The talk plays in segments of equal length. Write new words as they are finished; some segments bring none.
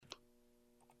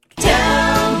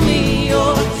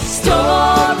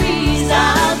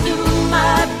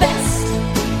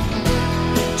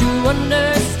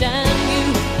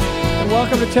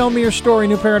Tell me your story,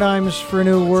 New Paradigms for a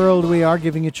New World. We are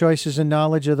giving you choices and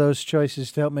knowledge of those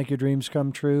choices to help make your dreams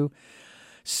come true.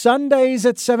 Sundays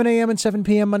at 7 a.m. and 7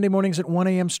 p.m., Monday mornings at 1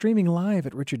 a.m., streaming live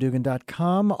at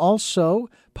richarddugan.com. Also,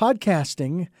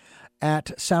 podcasting at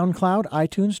SoundCloud,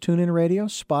 iTunes, TuneIn Radio,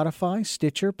 Spotify,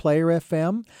 Stitcher, Player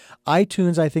FM,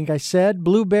 iTunes, I think I said,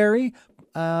 Blueberry,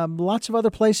 lots of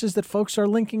other places that folks are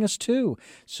linking us to.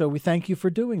 So we thank you for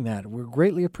doing that. We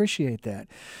greatly appreciate that.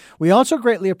 We also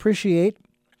greatly appreciate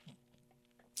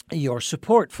your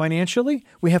support financially.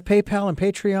 We have PayPal and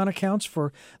Patreon accounts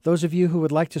for those of you who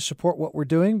would like to support what we're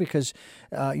doing because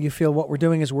you feel what we're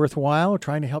doing is worthwhile. We're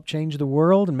trying to help change the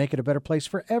world and make it a better place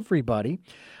for everybody.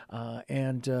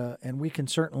 And we can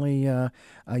certainly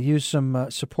use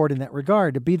some support in that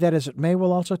regard. Be that as it may,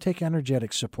 we'll also take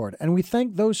energetic support. And we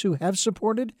thank those who have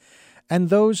supported and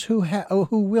those who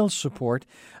will support.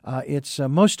 It's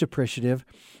most appreciative.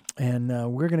 And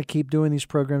we're going to keep doing these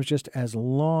programs just as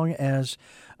long as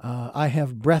I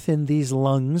have breath in these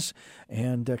lungs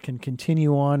and can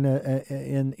continue on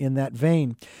in that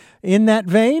vein. In that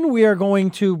vein, we are going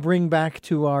to bring back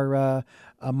to our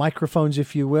microphones,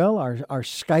 if you will, our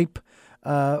Skype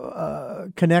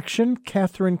connection,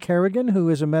 Catherine Kerrigan, who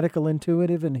is a medical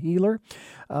intuitive and healer.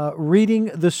 Reading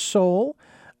the Soul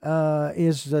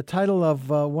is the title of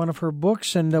one of her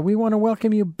books, and we want to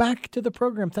welcome you back to the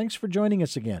program. Thanks for joining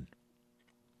us again.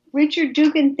 Richard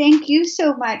Dugan, thank you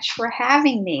so much for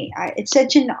having me. It's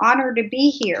such an honor to be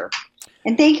here.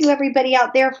 And thank you, everybody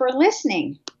out there, for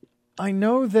listening. I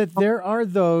know that there are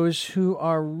those who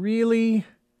are really,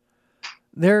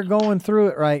 they're going through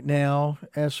it right now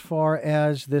as far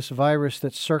as this virus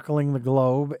that's circling the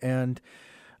globe. And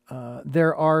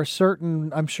there are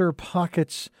certain, I'm sure,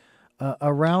 pockets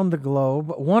around the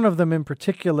globe. One of them in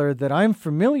particular that I'm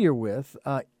familiar with,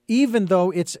 even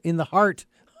though it's in the heart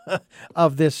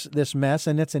of this mess,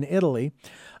 and it's in Italy,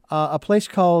 a place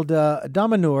called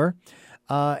Damanhur,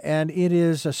 and it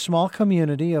is a small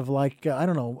community of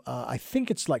I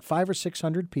think it's like 500 or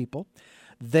 600 people.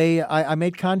 I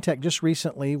made contact just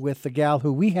recently with the gal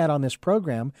who we had on this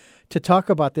program to talk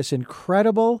about this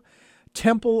incredible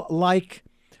temple-like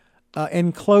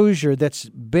enclosure that's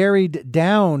buried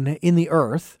down in the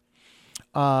earth.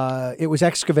 It was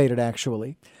excavated,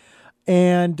 actually.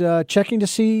 And checking to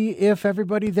see if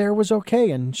everybody there was okay.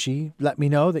 And she let me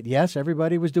know that, yes,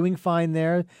 everybody was doing fine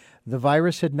there. The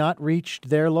virus had not reached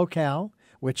their locale,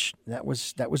 which that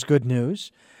was good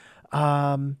news.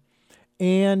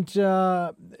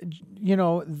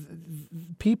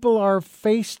 People are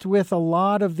faced with a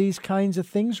lot of these kinds of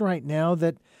things right now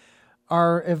that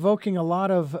are evoking a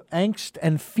lot of angst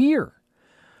and fear.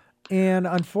 And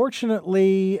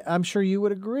unfortunately, I'm sure you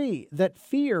would agree that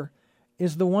fear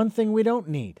is the one thing we don't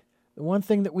need, the one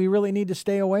thing that we really need to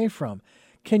stay away from.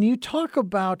 Can you talk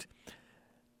about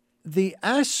the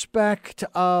aspect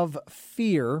of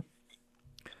fear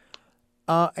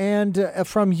and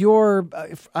from your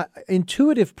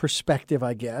intuitive perspective,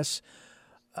 I guess,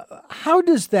 how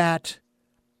does that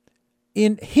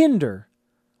hinder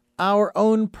our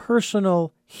own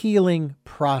personal healing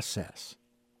process?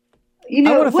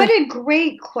 What a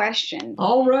great question.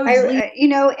 All roads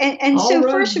so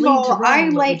first of all, I,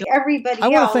 like everybody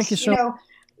else, want to thank you so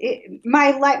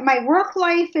my work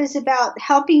life is about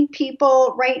helping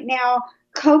people right now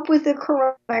cope with the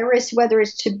coronavirus, whether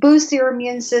it's to boost their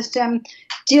immune system,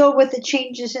 deal with the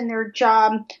changes in their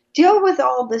job, deal with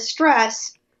all the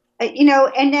stress,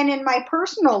 and then in my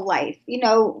personal life,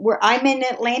 where I'm in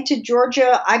Atlanta,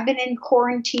 Georgia, I've been in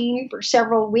quarantine for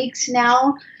several weeks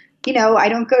now. I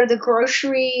don't go to the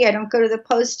grocery. I don't go to the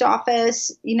post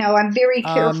office. I'm very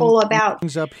careful about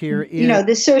things up here.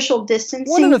 The social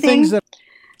distancing. One of the things that.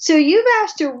 So you've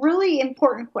asked a really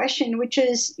important question, which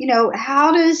is,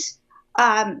 how does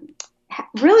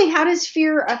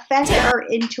fear affect our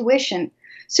intuition?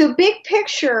 So big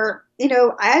picture,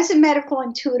 as a medical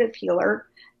intuitive healer,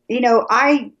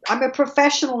 I'm a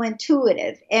professional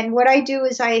intuitive, and what I do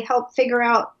is I help figure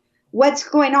out what's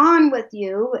going on with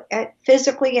you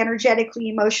physically, energetically,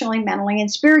 emotionally, mentally,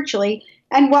 and spiritually,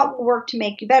 and what will work to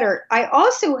make you better. I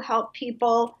also help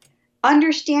people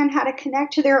understand how to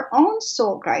connect to their own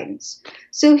soul guidance.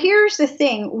 So here's the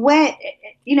thing,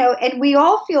 and we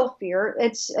all feel fear.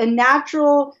 It's a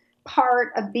natural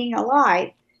part of being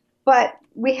alive, but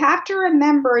we have to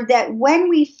remember that when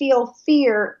we feel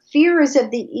fear is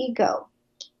of the ego,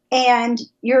 and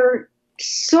your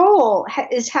soul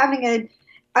is having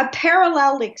a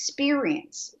parallel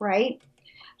experience, right?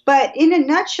 But in a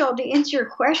nutshell, to answer your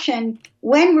question,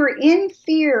 when we're in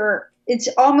fear, it's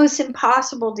almost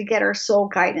impossible to get our soul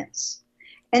guidance.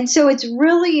 And so it's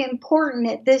really important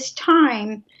at this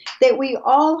time that we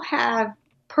all have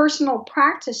personal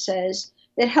practices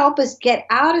that help us get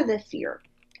out of the fear.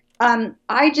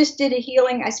 I just did a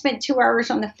healing. I spent 2 hours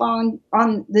on the phone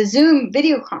on the Zoom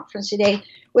video conference today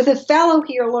with a fellow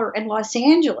healer in Los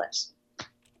Angeles.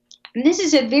 And this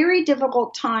is a very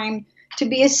difficult time to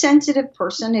be a sensitive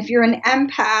person. If you're an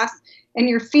empath and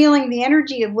you're feeling the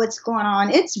energy of what's going on,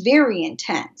 it's very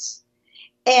intense.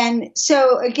 And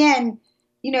so again,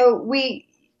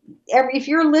 if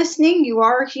you're listening, you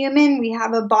are human. We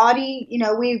have a body.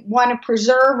 We want to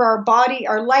preserve our body,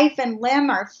 our life and limb,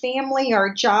 our family,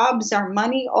 our jobs, our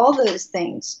money, all those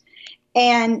things.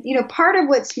 And, part of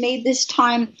what's made this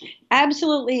time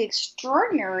absolutely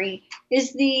extraordinary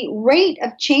is the rate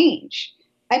of change.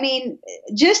 I mean,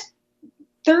 just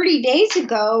 30 days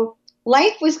ago,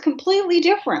 life was completely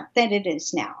different than it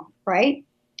is now, right?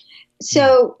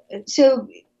 So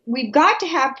we've got to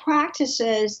have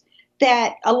practices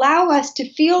that allow us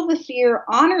to feel the fear,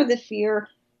 honor the fear,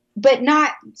 but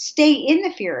not stay in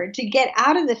the fear, to get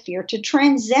out of the fear, to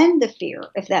transcend the fear,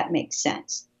 if that makes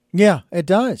sense. Yeah, it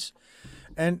does.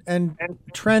 And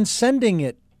transcending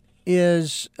it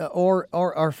is,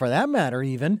 or for that matter,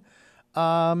 even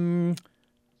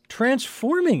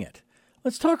transforming it.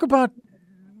 Let's talk about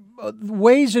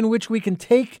ways in which we can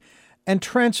take and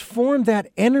transform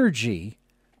that energy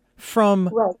from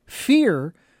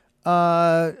fear.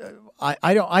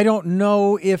 I don't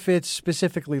know if it's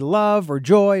specifically love or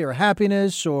joy or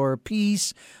happiness or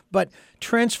peace, but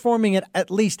transforming it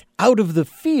at least out of the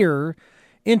fear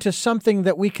into something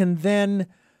that we can then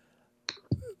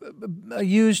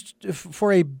use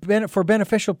for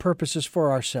beneficial purposes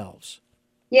for ourselves.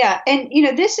 Yeah, and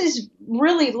this is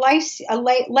really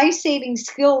life-saving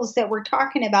skills that we're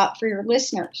talking about for your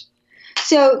listeners.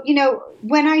 So,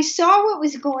 when I saw what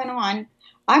was going on,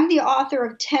 I'm the author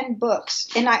of 10 books,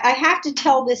 and I have to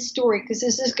tell this story because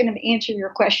this is going to answer your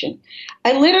question.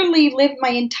 I literally lived my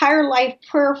entire life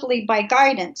prayerfully by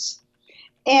guidance.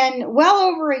 And well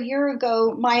over a year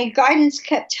ago, my guidance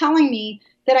kept telling me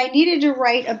that I needed to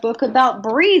write a book about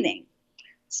breathing.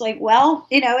 It's like, well,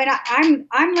 and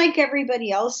I'm like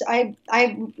everybody else.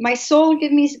 My soul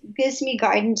gives me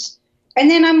guidance,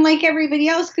 and then I'm like everybody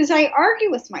else because I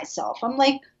argue with myself. I'm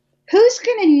like, who's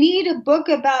going to need a book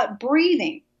about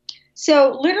breathing?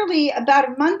 So literally about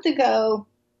a month ago,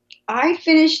 I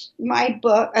finished my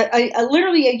book.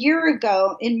 Literally a year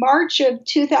ago, in March of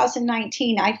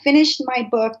 2019, I finished my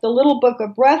book, The Little Book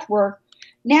of Breathwork.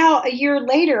 Now, a year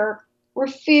later, we're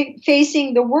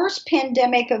facing the worst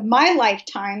pandemic of my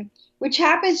lifetime, which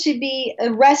happens to be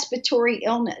a respiratory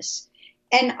illness.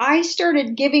 And I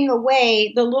started giving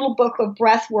away the Little Book of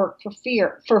Breathwork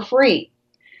for free.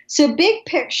 So big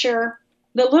picture,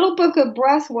 the Little Book of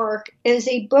Breathwork is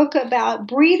a book about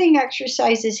breathing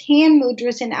exercises, hand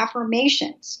mudras, and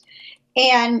affirmations.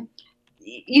 And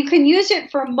you can use it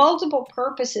for multiple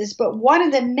purposes, but one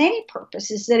of the many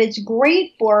purposes that it's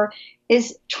great for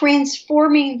is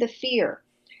transforming the fear.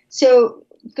 So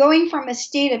going from a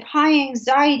state of high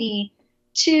anxiety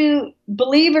to,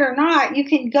 believe it or not, you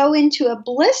can go into a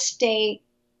bliss state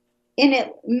in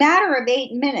a matter of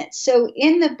 8 minutes. So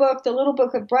in the book, The Little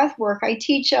Book of Breathwork, I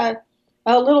teach a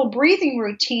little breathing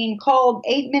routine called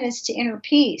 8 Minutes to Inner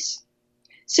Peace.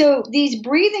 So these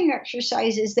breathing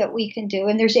exercises that we can do,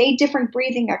 and there's 8 different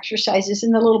breathing exercises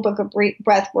in the Little Book of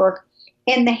Breathwork,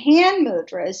 and the hand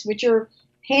mudras, which are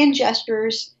hand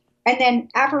gestures, and then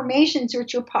affirmations,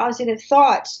 which are positive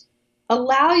thoughts,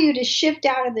 allow you to shift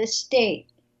out of this state.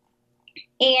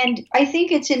 And I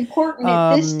think it's important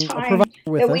at this time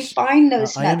that we find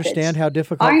those methods. I understand how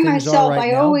difficult things are right now.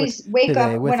 I always wake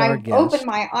up, when I open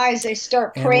my eyes, I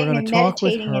start praying and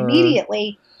meditating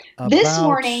immediately. This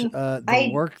morning,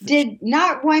 I did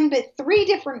not one but 3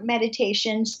 different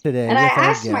meditations, today, and I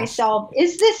asked myself,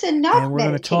 "Is this enough?" And we're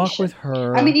going to talk with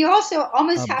her. I mean, you also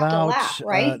almost have to laugh,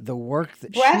 right? The work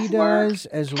that she does,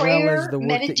 as well as the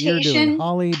work that you're doing,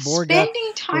 Holly Borga.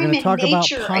 Spending time in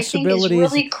nature, I think, is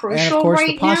really crucial and of course,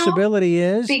 right the possibility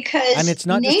now, is, and it's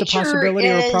not just a possibility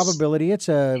or a probability. It's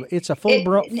a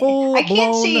full-blown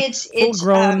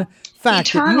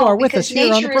fact that you are with us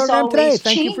here on the program today.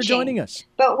 Thank you for joining us.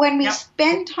 But when we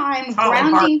spend time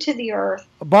grounding to the earth,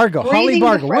 Holly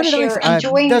Bargo, what did I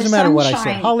say? It doesn't matter what I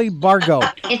said. Holly Bargo.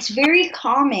 It's very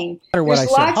calming.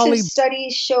 There's lots of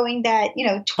studies showing that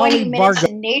 20 minutes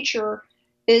in nature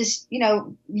is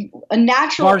a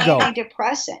natural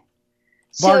antidepressant.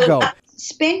 Bargo.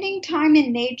 Spending time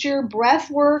in nature, breath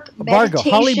work,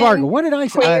 meditation, Holly Bargo. What did I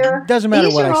say? Prayer, doesn't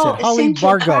matter what I said. Holly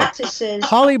Bargo.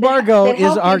 Holly Bargo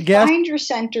is our guest. Find your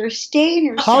center, stay in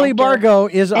your Holly center. Bargo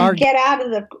is our get out of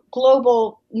the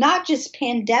global, not just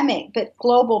pandemic, but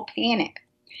global panic.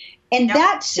 And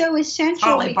that's so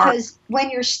essential because when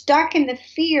you're stuck in the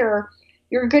fear,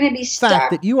 you're going to be stuck.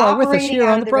 Fact that you are with us here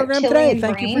on the program today.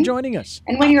 Thank you for joining us.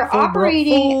 And when you're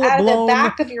operating out of the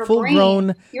back of your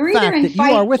brain, you're either in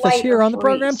fight, are with us flight, here or on the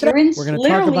program today. You're We're going to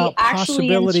talk about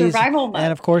possibilities,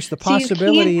 and of course, the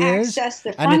possibility is,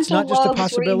 and it's not just a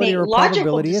possibility or a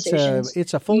probability.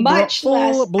 It's a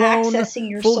full-blown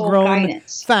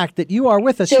fact that you are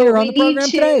with us here on the program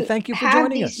today. Thank you for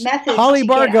joining us. Holly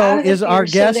Bargo is our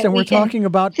guest, and we're talking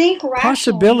about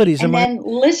possibilities, and then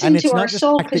listen to our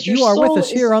soul, because your soul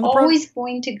is always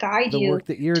going to guide you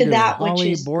to that which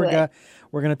is good.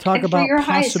 We're going to talk about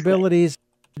possibilities.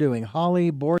 Doing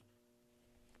Holly Borga.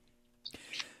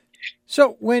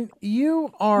 So when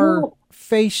you are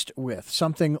faced with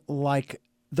something like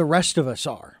the rest of us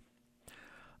are,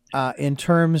 in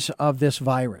terms of this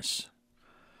virus,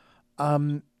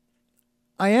 I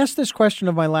asked this question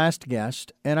of my last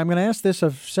guest, and I'm going to ask this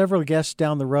of several guests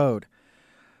down the road.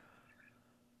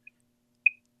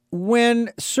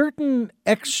 When certain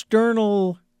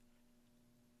external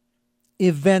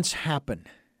events happen,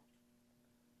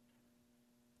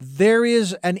 there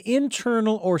is an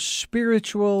internal or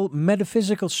spiritual,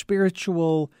 metaphysical,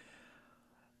 spiritual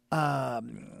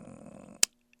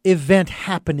event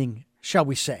happening, shall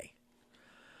we say.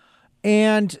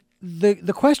 And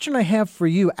the question I have for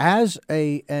you as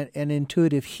an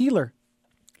intuitive healer,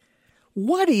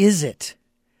 what is it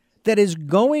that is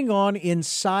going on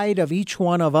inside of each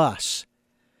one of us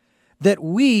that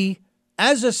we,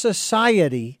 as a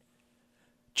society,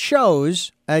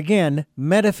 chose, again,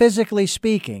 metaphysically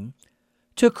speaking,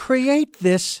 to create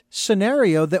this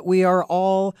scenario that we are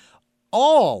all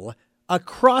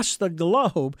across the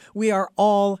globe, we are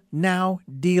all now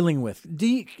dealing with?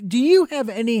 Do you have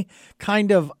any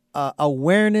kind of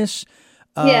awareness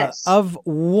of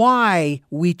why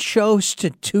we chose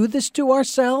to do this to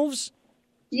ourselves?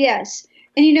 Yes.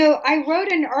 And, I wrote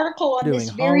an article on this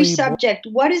very subject.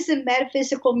 What is the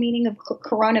metaphysical meaning of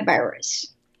coronavirus?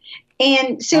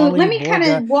 And so let me kind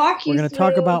of walk you through. We're going to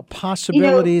talk about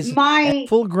possibilities, my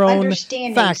full-grown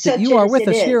fact that you are with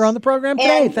us here on the program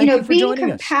today. Thank you for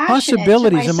joining us.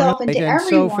 Possibilities to myself and to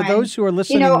everyone. So for those who are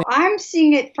listening, I'm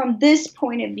seeing it from this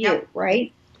point of view,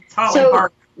 right? So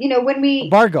when we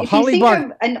Holly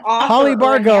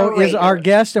Bargo is our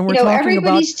guest, and we're talking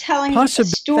everybody's telling a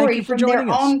story from their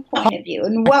own point of view,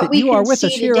 and what we can see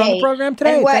here on the program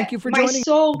today. Thank you for joining us. My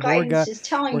soul guidance is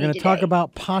telling me today. We're going to talk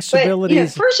about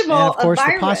possibilities. But, first of all, and of course, a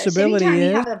virus. The possibility anytime you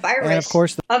is, have a virus, and of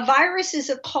course, a virus is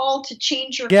a call to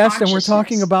change your guest, consciousness. And we're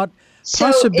talking about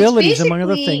possibilities, among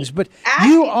other things. But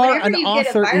you are an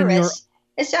author in your.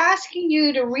 It's asking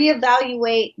you to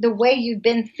reevaluate the way you've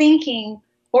been thinking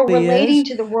or relating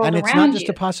to the world around you. And it's not just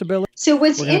a possibility. So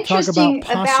what's interesting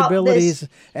about this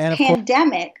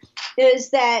pandemic is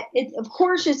that, of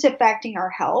course, it's affecting our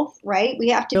health, right? We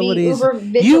have to be uber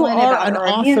vigilant. You are about an our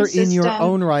author in your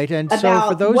own right. And so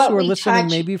for those who are listening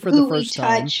maybe for the first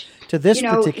time to this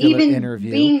particular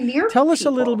interview, tell us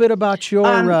a little bit about your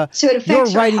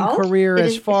writing career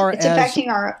as far as... It's affecting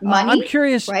our money, I'm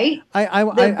curious, right? I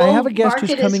have a guest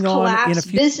who's coming on in a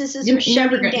few... Businesses are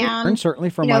shutting down. And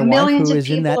certainly from my wife, who is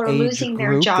in that age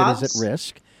group that is at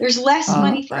risk. There's less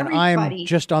money for everybody. And I'm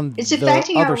just on it's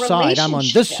the other side. I'm on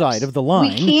this side of the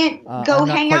line. We can't go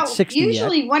hang out.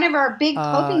 Usually, one of our big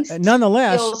coping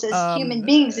skills as human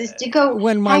beings is to go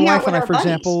when my wife and I, for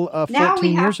example,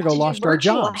 14 years ago, lost our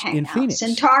jobs in Phoenix.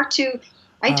 And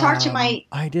I talked to my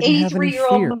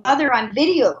 83-year-old mother on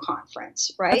video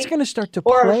conference, right? That's going to start to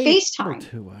or play FaceTime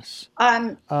to us.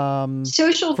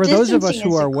 Social for those of us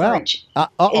who are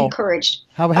encouraged.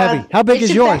 How heavy? How big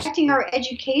is yours? It's affecting our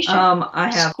education.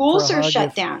 Schools are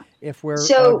shut down. If we're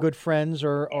good friends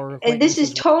or and this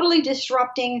is totally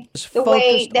disrupting the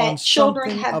way that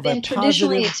children have been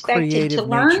traditionally expected to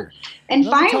learn. And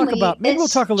finally, maybe we'll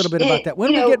talk a little bit about that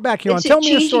when we get back here on Tell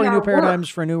Me a Story, New Paradigms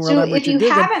for a New World. So I'm if you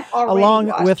Richard haven't Dugan, already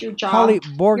along with your job, Holly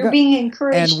Borga, you're being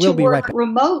encouraged to work right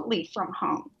remotely from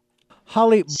home.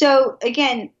 Holly. So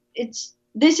again,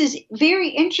 this is very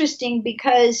interesting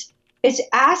because it's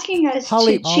asking us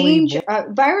to change.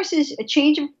 Viruses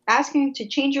asking to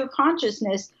change your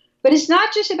consciousness. But it's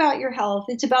not just about your health.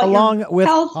 It's about your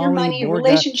health, your money, your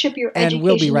relationship, your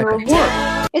education, your work.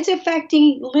 It's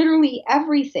affecting literally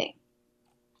everything.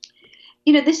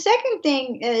 The second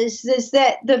thing is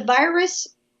that the virus,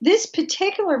 this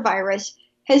particular virus,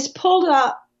 has pulled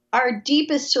up our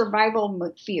deepest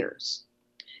survival fears.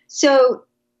 So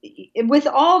with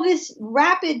all this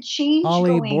rapid change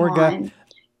going on,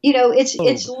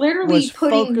 it's literally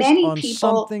putting many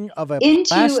people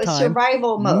into a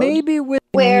survival mode. Maybe with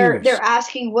where years. they're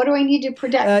asking, what do I need to do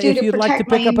if to you'd like to protect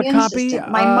my pick up a immune copy,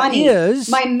 system, my money, is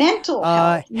my mental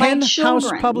health, my Hen House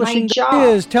children, Publishing my job?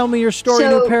 is Tell Me Your Story,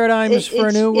 New So Paradigms for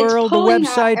a New it's World, the pulling out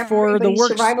website for the everybody's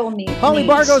works. survival needs Holly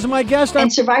Bargo is my guest.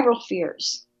 and survival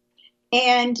fears.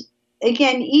 And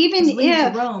again, even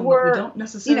if we're,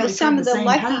 some of the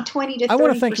lucky 20 to 30%, I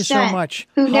want to thank you so much,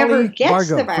 who Holly never gets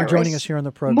Bargo, the virus, for joining us here on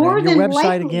the program. more Your than website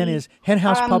likely, again is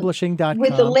henhousepublishing.com.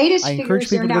 with the latest I encourage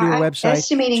figures, people to go to your website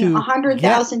estimating to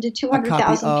 100,000 to a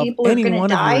 200,000 copy people of are any going to one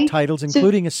die. of your titles,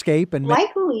 including Escape. And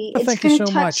Likely, it's thank you going so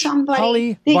to touch much, somebody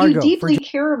Holly that Bargo, you deeply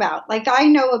care about. Like I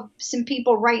know of some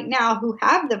people right now who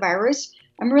have the virus.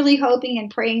 I'm really hoping and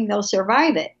praying they'll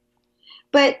survive it.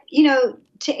 But,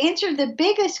 to answer the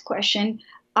biggest question,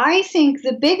 I think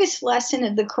the biggest lesson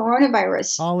of the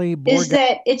coronavirus is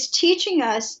that it's teaching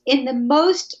us in the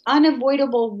most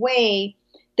unavoidable way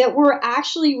that we're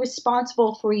actually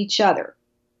responsible for each other.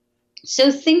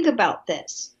 So think about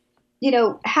this,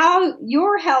 how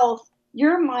your health,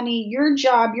 your money, your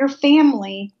job, your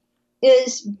family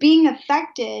is being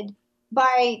affected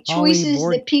by choices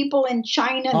that people in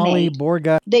China made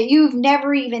that you've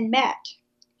never even met.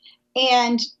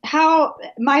 And how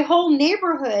my whole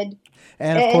neighborhood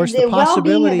and of course the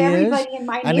possibility is,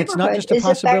 and it's not just a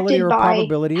possibility or a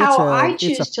probability, I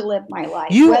choose to live my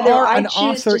life. You are an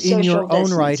author in your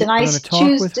own right, and I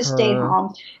choose to stay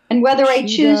home, and whether I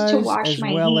choose to wash my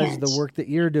hands. As well as the work that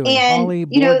you're doing. And, Holly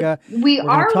Borga, we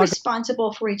are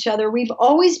responsible for each other. We've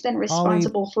always been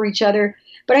responsible for each other.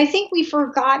 But I think we've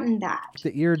forgotten that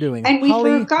you're doing. And we've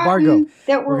Holly forgotten Bargo,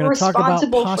 that we're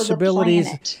responsible for the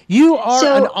planet. You are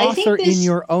an author in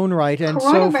your own right. And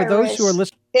so for those who are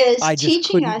listening, I just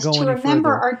teaching us to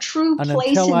remember our true place in the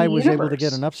universe. I was able to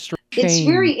get enough it's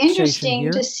very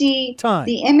interesting to see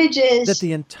the images that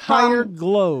the entire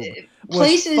globe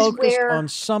places where on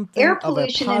something air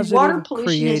pollution and water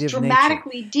pollution is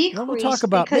dramatically decreased. Maybe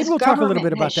we'll talk a little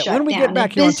bit about that when we get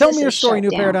back here on Tell Me Your Story,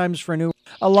 New Paradigms for a New,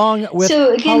 along with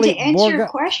So again, Holly to answer Borga. Your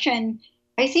question,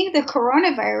 I think the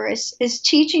coronavirus is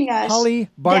teaching us Holly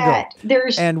Bargo, that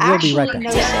there's and we'll actually be right back.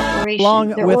 no separation. Along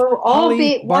that with we're all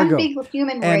Holly one Bargo, big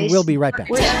human and race. we'll be right back.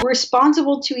 We're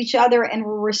responsible to each other, and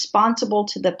we're responsible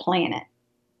to the planet.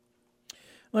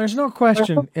 There's no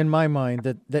question in my mind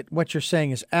that what you're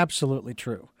saying is absolutely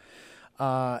true.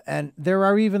 And there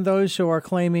are even those who are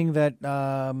claiming that,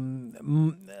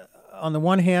 on the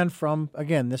one hand, from,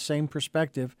 again, this same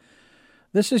perspective,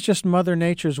 this is just Mother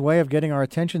Nature's way of getting our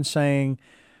attention, saying,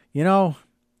 you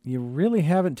really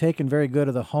haven't taken very good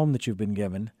of the home that you've been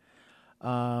given.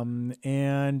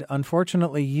 And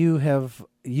unfortunately, you've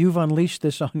unleashed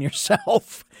this on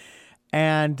yourself.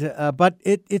 And but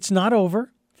it's not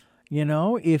over.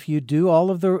 If you do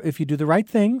the right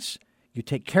things, you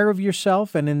take care of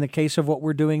yourself, and in the case of what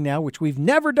we're doing now, which we've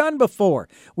never done before,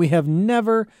 we have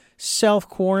never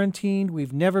self-quarantined,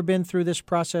 we've never been through this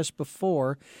process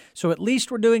before, so at least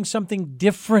we're doing something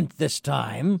different this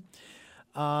time.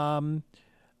 And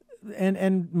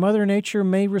Mother Nature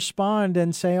may respond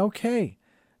and say, okay,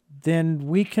 then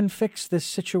we can fix this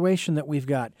situation that we've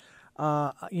got.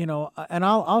 And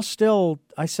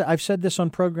I've said this on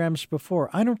programs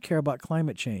before. I don't care about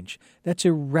climate change. That's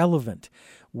irrelevant.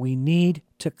 We need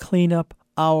to clean up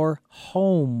our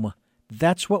home.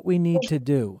 That's what we need to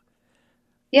do.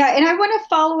 Yeah, and I want to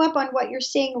follow up on what you're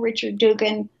saying, Richard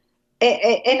Dugan,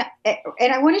 and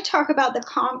I want to talk about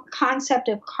the concept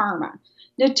of karma.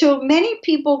 Now, to many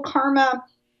people, karma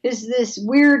is this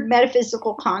weird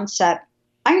metaphysical concept.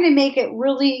 I'm going to make it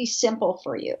really simple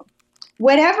for you.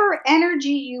 Whatever energy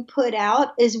you put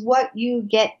out is what you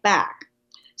get back.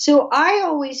 So I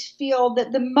always feel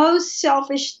that the most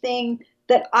selfish thing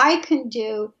that I can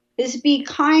do is be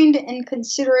kind and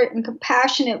considerate and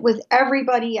compassionate with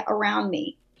everybody around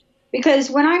me.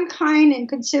 Because when I'm kind and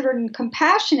considerate and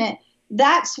compassionate,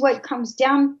 that's what comes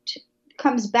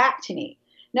back to me.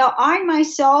 Now,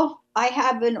 I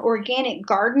have an organic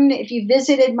garden. If you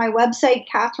visited my website,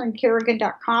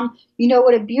 CatherineKerrigan.com, you know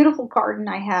what a beautiful garden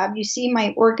I have. You see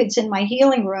my orchids in my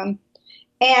healing room.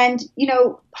 And,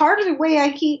 part of the way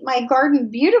I keep my garden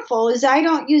beautiful is I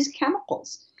don't use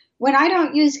chemicals. When I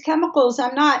don't use chemicals,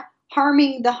 I'm not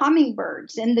harming the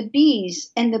hummingbirds and the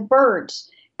bees and the birds.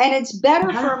 And it's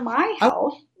better for my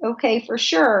health, okay, for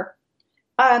sure.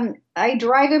 I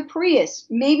drive a Prius,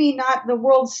 maybe not the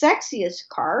world's sexiest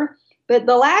car, but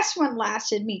the last one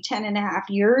lasted me 10 and a half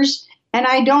years. And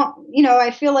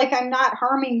I feel like I'm not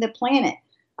harming the planet.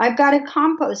 I've got a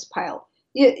compost pile.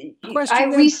 I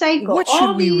recycle. What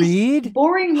should we read?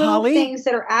 Boring little things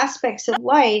that are aspects of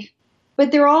life,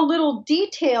 but they're all little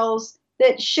details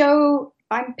that show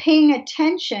I'm paying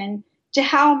attention to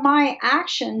how my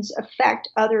actions affect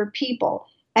other people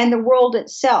and the world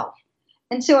itself.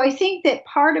 And so I think that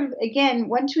part of, again,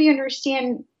 once we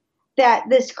understand that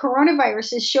this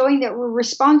coronavirus is showing that we're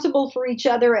responsible for each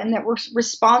other and that we're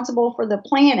responsible for the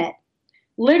planet,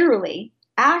 literally,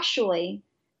 actually,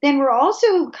 then we're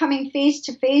also coming face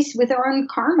to face with our own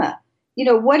karma.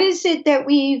 What is it that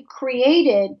we've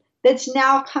created that's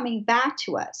now coming back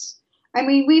to us? I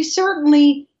mean, we've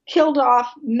certainly killed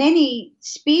off many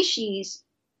species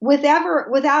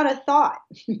without a thought.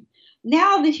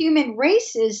 Now the human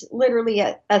race is literally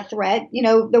a threat.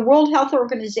 The World Health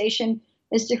Organization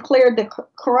has declared the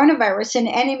coronavirus an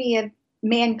enemy of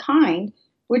mankind,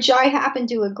 which I happen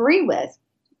to agree with.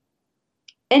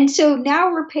 And so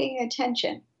now we're paying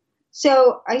attention.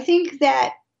 So I think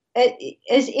that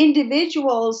as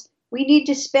individuals, we need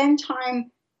to spend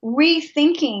time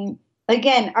rethinking,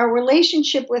 again, our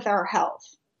relationship with our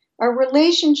health, our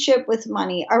relationship with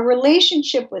money, our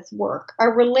relationship with work,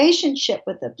 our relationship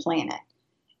with the planet,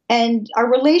 and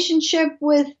our relationship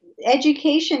with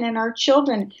education and our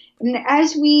children. And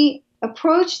as we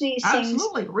approach these things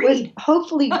with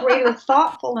hopefully greater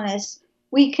thoughtfulness,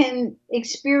 we can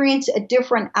experience a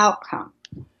different outcome.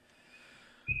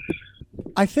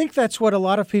 I think that's what a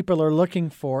lot of people are looking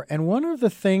for. And one of the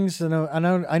things, and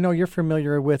I know you're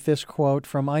familiar with this quote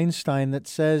from Einstein that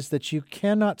says that you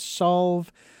cannot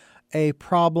solve a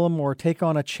problem or take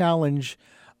on a challenge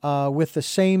with the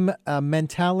same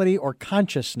mentality or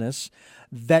consciousness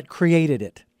that created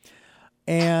it.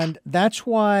 And that's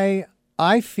why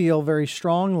I feel very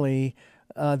strongly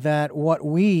that what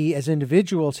we as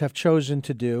individuals have chosen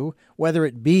to do, whether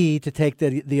it be to take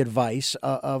the advice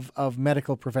of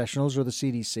medical professionals or the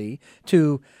CDC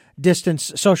to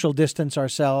social distance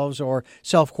ourselves or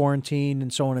self-quarantine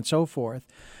and so on and so forth.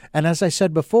 And as I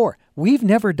said before, we've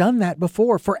never done that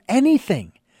before for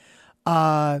anything.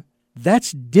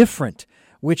 That's different,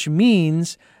 which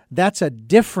means that's a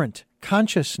different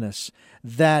consciousness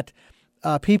that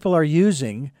people are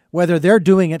using, whether they're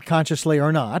doing it consciously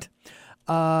or not,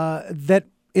 that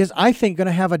is, I think, going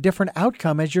to have a different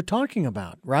outcome as you're talking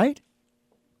about, right?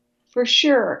 For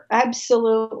sure.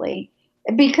 Absolutely.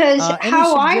 Because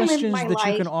how I live my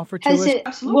life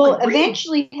will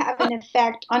eventually have an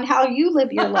effect on how you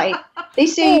live your life. They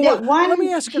say that one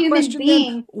human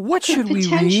being could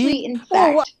potentially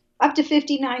infect up to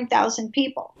 59,000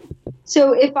 people.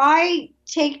 So if I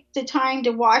take the time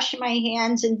to wash my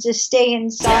hands and to stay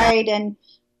inside and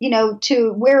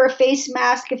to wear a face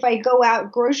mask if I go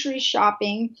out grocery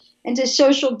shopping and to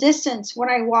social distance when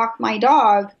I walk my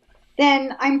dog,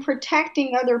 then I'm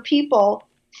protecting other people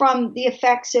from the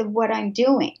effects of what I'm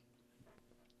doing.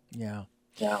 Yeah.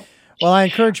 Well, I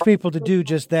encourage people to do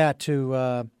just that,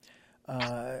 to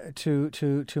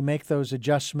make those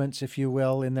adjustments, if you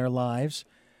will, in their lives,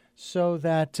 so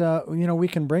that we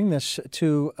can bring this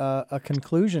to a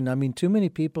conclusion. I mean, too many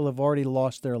people have already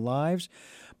lost their lives.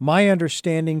 My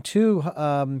understanding, too,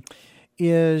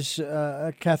 is,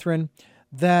 Catherine,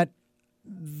 that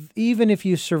even if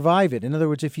you survive it, in other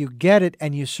words, if you get it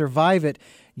and you survive it,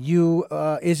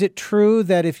 is it true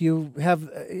that if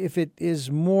it is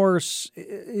more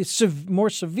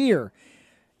severe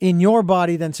in your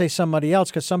body than, say, somebody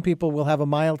else, because some people will have a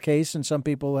mild case and some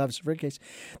people will have a severe case,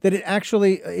 that it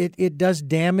actually it does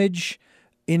damage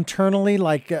internally?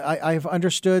 Like I've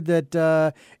understood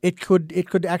that it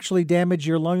could actually damage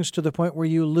your lungs to the point where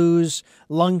you lose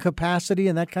lung capacity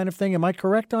and that kind of thing. Am I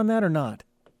correct on that or not?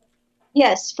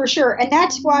 Yes, for sure. And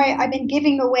that's why I've been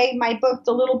giving away my book,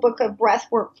 The Little Book of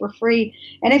Breathwork, for free.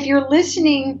 And if you're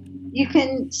listening, you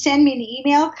can send me an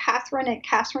email,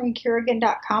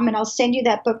 Catherine@CatherineKerrigan.com, and I'll send you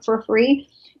that book for free.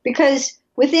 Because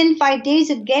within 5 days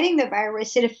of getting the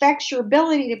virus, it affects your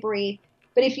ability to breathe.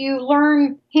 But if you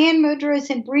learn hand mudras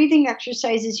and breathing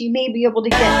exercises, you may be able to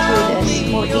get through this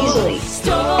more easily.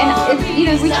 And,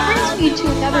 which brings me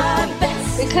to another point.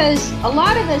 Because a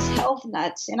lot of us health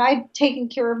nuts, and I've taken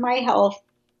care of my health,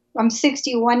 I'm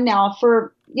 61 now,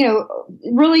 for,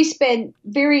 really spent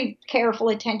very careful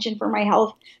attention for my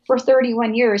health for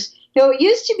 31 years. It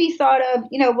used to be thought of,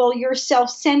 well, you're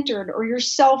self-centered or you're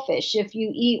selfish if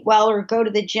you eat well or go to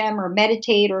the gym or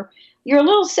meditate, or you're a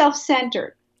little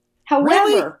self-centered. However,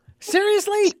 really?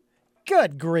 Seriously?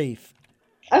 Good grief.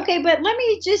 Okay, but let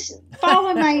me just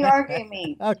follow my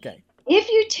argument. Okay. If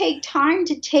you take time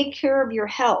to take care of your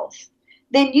health,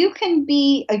 then you can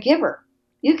be a giver.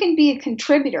 You can be a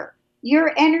contributor.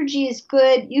 Your energy is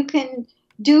good. You can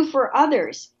do for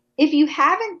others. If you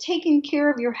haven't taken care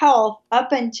of your health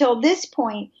up until this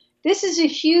point, this is a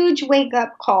huge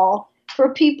wake-up call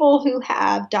for people who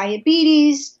have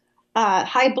diabetes,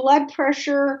 high blood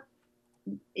pressure,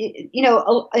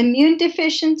 immune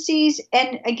deficiencies.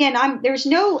 And again, there's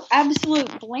no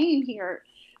absolute blame here,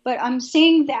 but I'm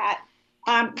saying that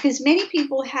because many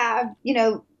people have,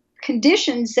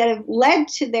 conditions that have led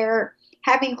to their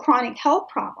having chronic health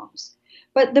problems.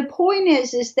 But the point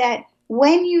is that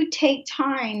when you take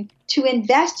time to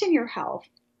invest in your health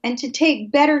and to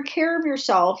take better care of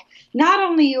yourself, not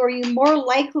only are you more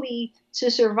likely to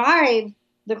survive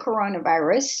the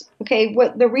coronavirus, okay,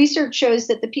 what the research shows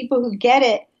that the people who get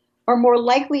it are more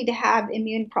likely to have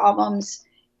immune problems.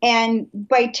 And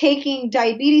by taking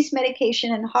diabetes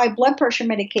medication and high blood pressure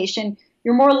medication,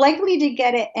 you're more likely to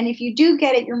get it. And if you do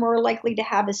get it, you're more likely to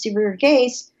have a severe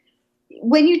case.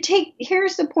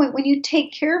 Here's the point, when you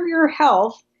take care of your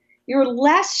health, you're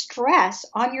less stress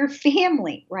on your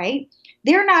family, right?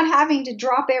 They're not having to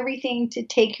drop everything to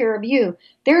take care of you.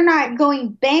 They're not going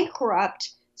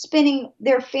bankrupt, spending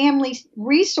their family's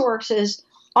resources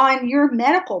on your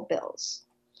medical bills.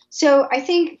 So I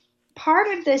think part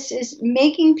of this is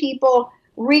making people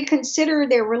reconsider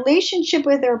their relationship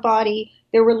with their body,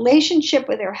 their relationship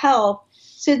with their health,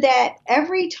 so that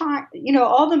every time,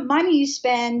 all the money you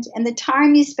spend and the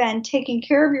time you spend taking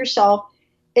care of yourself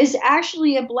is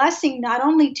actually a blessing, not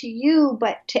only to you,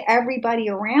 but to everybody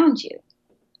around you.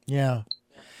 Yeah.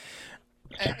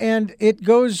 And it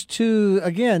goes to,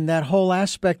 again, that whole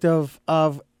aspect of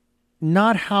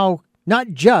not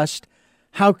just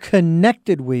how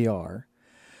connected we are,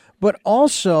 but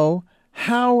also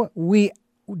how we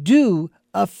do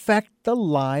affect the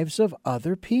lives of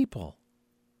other people.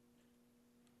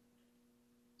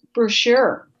 For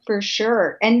sure.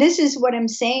 And this is what I'm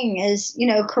saying is,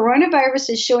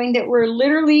 coronavirus is showing that we're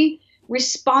literally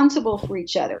responsible for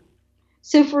each other.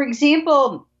 So, for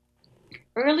example,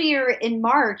 earlier in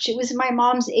March, it was my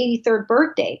mom's 83rd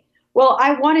birthday. Well,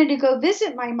 I wanted to go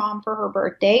visit my mom for her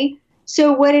birthday.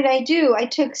 So what did I do? I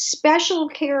took special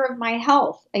care of my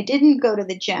health. I didn't go to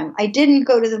the gym. I didn't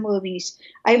go to the movies.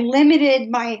 I limited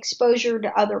my exposure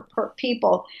to other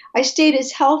people. I stayed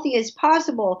as healthy as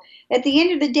possible. At the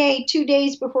end of the day, 2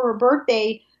 days before her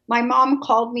birthday, my mom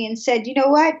called me and said, you know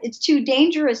what? It's too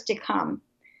dangerous to come.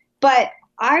 But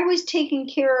I was taking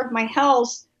care of my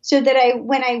health so that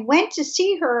when I went to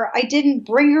see her, I didn't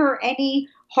bring her any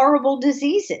horrible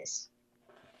diseases.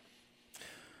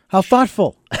 How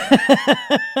thoughtful.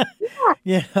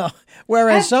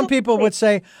 Whereas some people would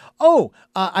say,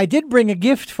 I did bring a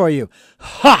gift for you.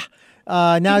 Ha!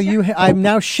 I'm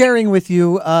now sharing with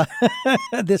you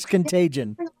this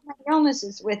contagion. My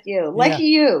illnesses with you. Lucky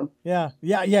you. Yeah,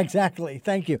 exactly.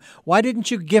 Thank you. Why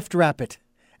didn't you gift wrap it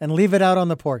and leave it out on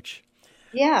the porch?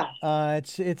 Yeah.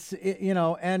 And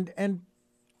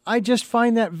I just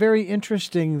find that very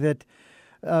interesting that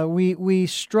we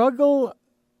struggle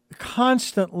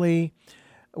constantly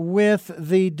with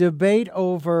the debate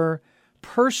over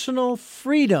personal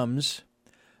freedoms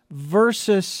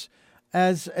versus,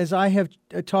 as I have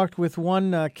talked with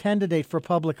one candidate for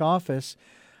public office,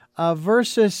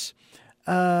 versus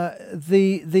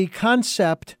the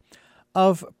concept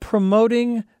of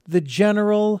promoting the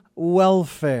general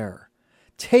welfare,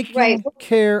 taking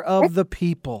care of the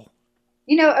people.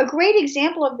 A great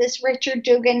example of this, Richard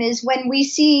Dugan, is when we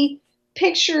see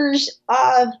pictures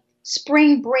of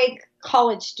spring break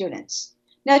college students.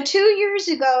 Now, 2 years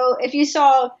ago, if you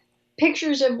saw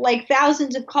pictures of like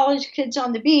thousands of college kids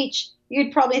on the beach,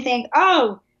 you'd probably think,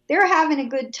 oh, they're having a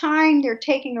good time. They're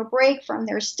taking a break from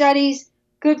their studies.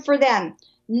 Good for them.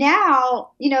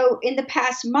 Now, in the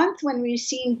past month, when we've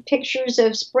seen pictures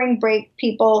of spring break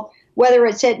people, whether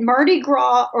it's at Mardi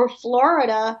Gras or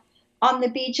Florida on the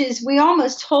beaches, we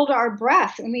almost hold our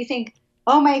breath and we think,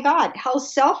 oh my God, how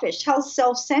selfish, how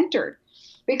self-centered,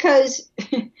 because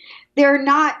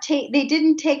they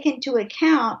didn't take into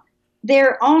account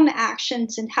their own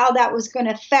actions and how that was going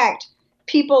to affect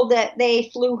people that they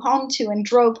flew home to and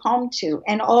drove home to,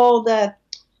 and all the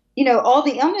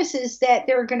illnesses that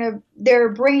they're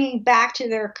bringing back to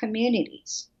their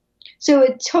communities. So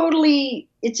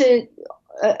it's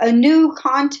a new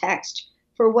context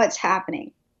for what's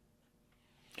happening.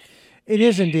 It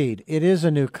is indeed. It is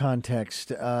a new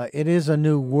context. It is a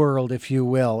new world, if you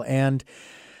will. And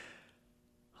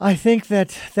I think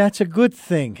that's a good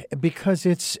thing because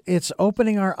it's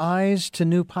opening our eyes to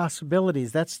new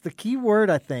possibilities. That's the key word,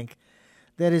 I think,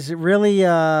 that is really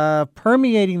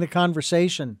permeating the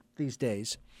conversation these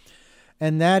days.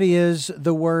 And that is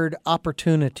the word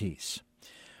opportunities.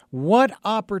 What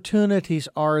opportunities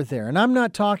are there? And I'm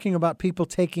not talking about people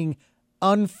taking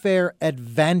unfair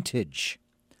advantage.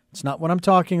 It's not what I'm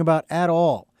talking about at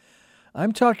all.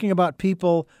 I'm talking about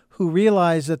people who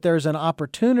realize that there's an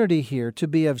opportunity here to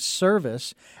be of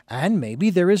service, and maybe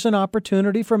there is an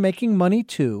opportunity for making money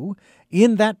too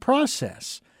in that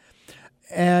process.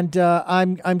 And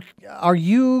are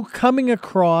you coming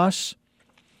across?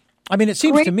 I mean, it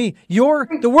seems to me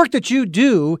the work that you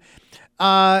do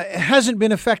hasn't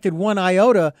been affected one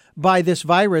iota by this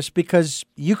virus, because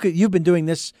you've been doing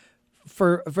this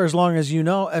for as long as you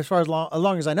know, as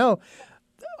long as I know,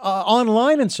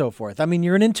 online and so forth. I mean,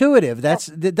 you're an intuitive.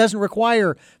 That doesn't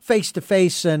require face to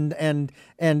face and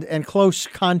close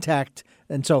contact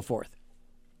and so forth.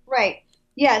 Right.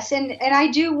 Yes, and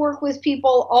I do work with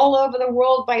people all over the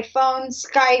world by phone,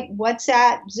 Skype,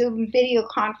 WhatsApp, Zoom video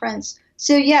conference.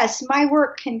 So yes, my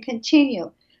work can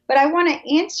continue. But I want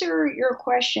to answer your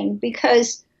question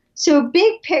because, so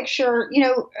big picture,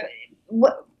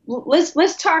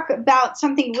 let's talk about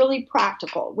something really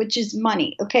practical, which is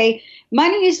money. Okay,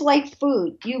 money is like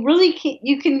food. You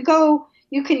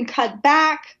can cut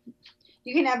back,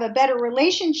 you can have a better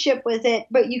relationship with it,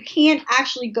 but you can't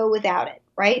actually go without it,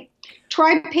 right?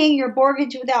 Try paying your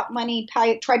mortgage without money.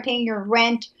 Try paying your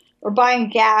rent, or buying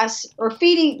gas, or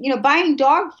buying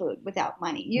dog food without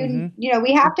money.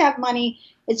 We have to have money.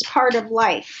 It's part of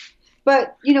life.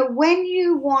 But, when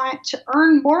you want to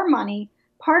earn more money,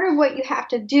 part of what you have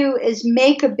to do is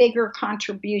make a bigger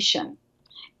contribution.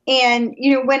 And,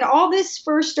 when all this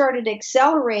first started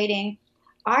accelerating,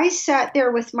 I sat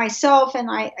there with myself, and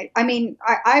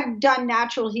I've done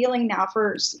natural healing now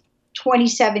for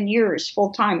 27 years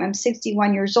full time. I'm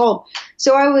 61 years old.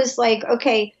 So I was like,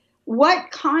 okay,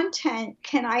 what content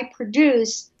can I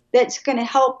produce that's going to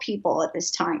help people at this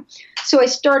time? So I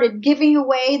started giving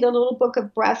away the little book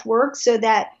of breath work, so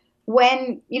that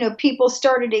when, people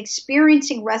started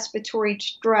experiencing respiratory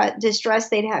distress,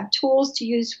 they'd have tools to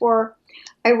use for.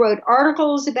 I wrote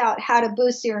articles about how to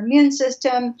boost their immune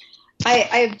system.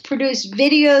 I produced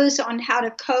videos on how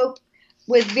to cope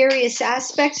with various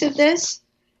aspects of this.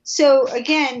 So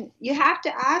again, you have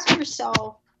to ask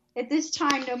yourself at this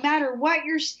time, no matter what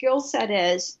your skill set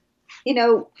is,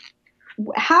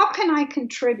 how can I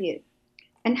contribute?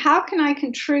 And how can I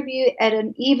contribute at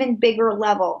an even bigger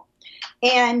level?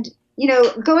 And,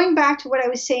 going back to what I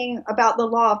was saying about the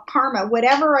law of karma,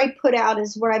 whatever I put out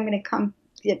is what I'm going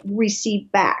to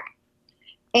receive back.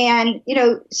 And,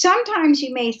 sometimes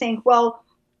you may think, well,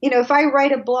 if I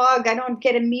write a blog, I don't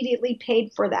get immediately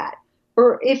paid for that.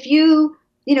 Or if you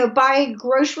buy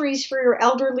groceries for your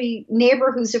elderly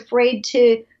neighbor who's afraid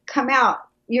to come out,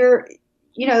 you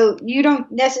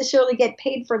don't necessarily get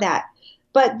paid for that.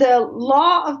 But the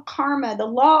law of karma,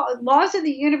 laws of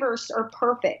the universe are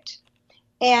perfect.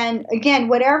 And again,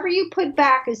 whatever you put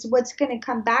back is what's going to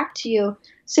come back to you.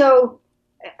 So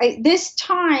this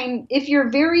time, if you're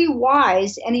very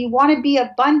wise and you want to be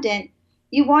abundant,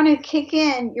 you want to kick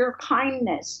in your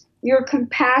kindness, your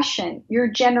compassion, your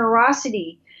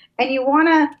generosity. And you want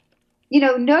to,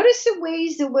 notice the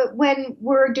ways that when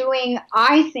we're doing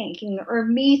I thinking or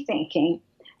me thinking,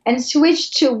 and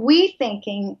switch to we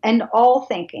thinking and all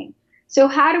thinking. So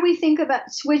how do we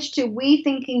switch to we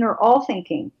thinking or all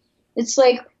thinking? It's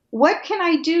like, what can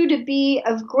I do to be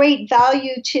of great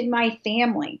value to my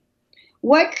family?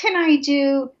 What can I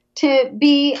do to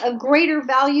be of greater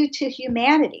value to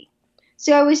humanity?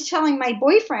 So I was telling my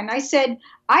boyfriend, I said,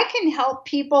 I can help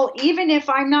people even if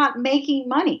I'm not making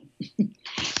money.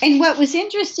 And what was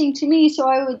interesting to me, so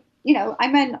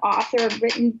I'm an author,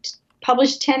 I've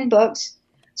published 10 books.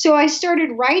 So I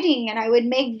started writing and I would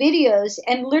make videos,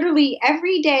 and literally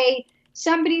every day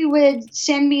somebody would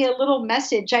send me a little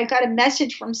message. I got a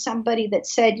message from somebody that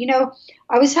said,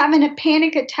 I was having a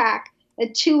panic attack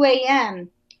at 2 a.m.,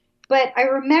 but I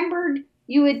remembered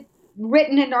you had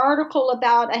written an article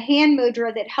about a hand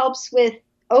mudra that helps with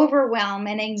overwhelm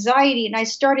and anxiety. And I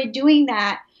started doing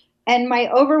that, and my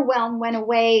overwhelm went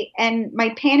away and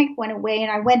my panic went away,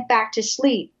 and I went back to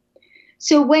sleep.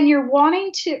 So when you're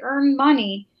wanting to earn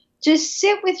money, just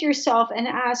sit with yourself and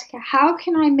ask, how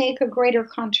can I make a greater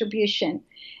contribution?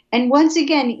 And once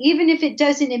again, even if it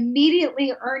doesn't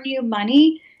immediately earn you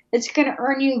money, it's going to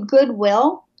earn you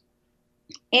goodwill.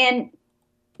 And,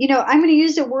 I'm going to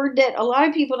use a word that a lot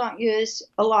of people don't use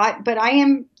a lot, but I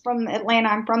am from Atlanta.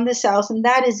 I'm from the South, and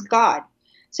that is God.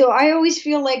 So I always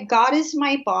feel like God is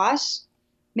my boss.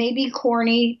 Maybe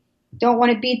corny. Don't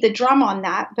want to beat the drum on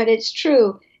that, but it's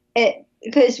true.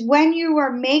 Because when you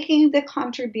are making the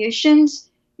contributions,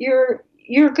 you're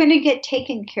going to get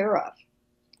taken care of.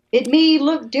 It may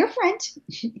look different.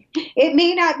 It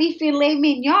may not be filet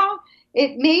mignon.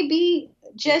 It may be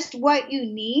just what you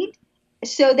need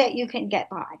so that you can get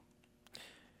by.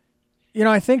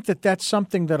 I think that that's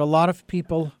something that a lot of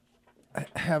people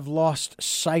have lost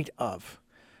sight of.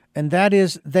 And that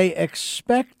is, they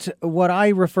expect what I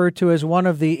refer to as one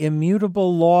of the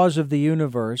immutable laws of the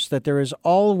universe, that there is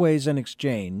always an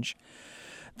exchange,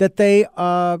 that they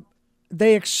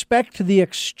expect the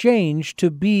exchange to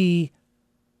be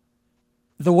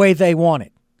the way they want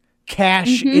it.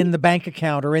 Cash in the bank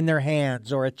account or in their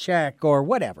hands or a check or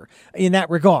whatever in that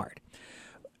regard.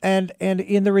 And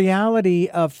in the reality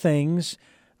of things,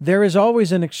 there is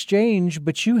always an exchange,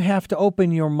 but you have to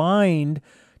open your mind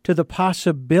to the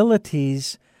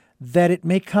possibilities that it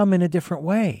may come in a different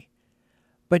way.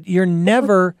 But you're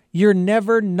never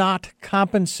not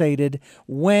compensated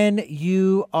when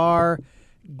you are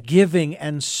giving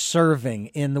and serving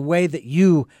in the way that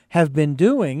you have been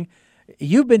doing.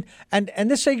 You've been, and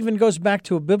this even goes back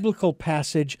to a biblical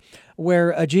passage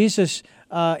where Jesus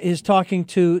is talking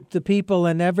to the people,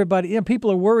 and everybody, people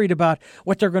are worried about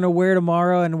what they're going to wear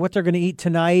tomorrow and what they're going to eat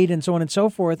tonight and so on and so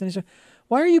forth. And he said,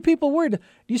 why are you people worried? Do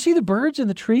you see the birds in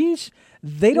the trees?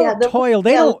 They don't toil.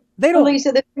 They don't. Lilies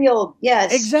of the field.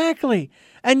 Yes, exactly.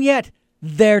 And yet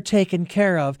they're taken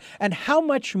care of. And how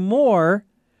much more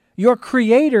your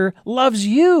Creator loves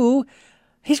you?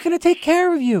 He's going to take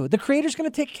care of you. The Creator's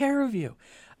going to take care of you.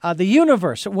 The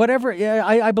universe, whatever.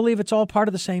 I believe it's all part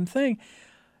of the same thing.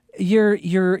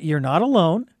 You're not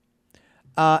alone,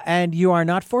 and you are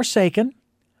not forsaken,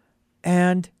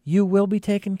 and you will be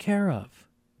taken care of.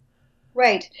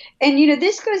 Right. And,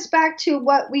 this goes back to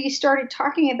what we started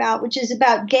talking about, which is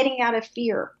about getting out of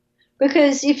fear.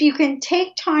 Because if you can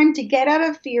take time to get out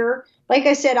of fear, like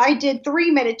I said, I did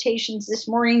 3 meditations this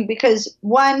morning because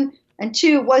 1 and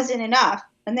 2 wasn't enough.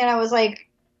 And then I was like,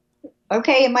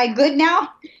 okay, am I good now?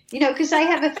 Because I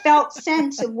have a felt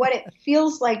sense of what it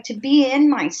feels like to be in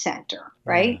my center,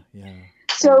 right? Yeah.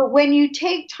 So when you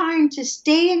take time to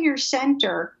stay in your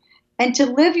center and to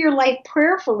live your life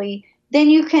prayerfully, then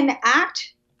you can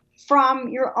act from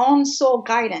your own soul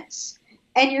guidance.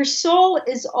 And your soul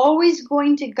is always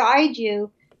going to guide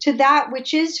you to that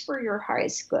which is for your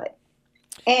highest good.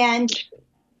 And,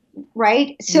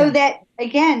 right? So that,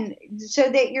 again, so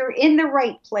that you're in the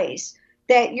right place,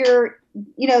 that you're,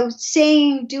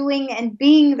 saying, doing, and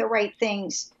being the right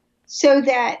things, so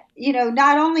that,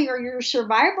 not only are your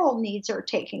survival needs are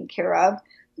taken care of,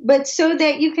 but so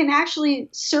that you can actually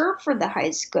serve for the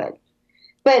highest good.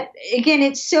 But again,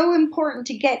 it's so important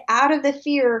to get out of the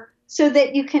fear so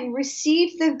that you can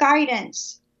receive the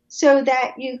guidance, so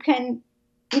that you can,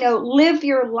 live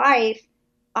your life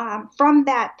from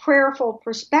that prayerful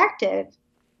perspective,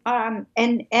 and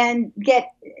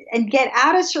get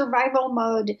out of survival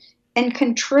mode and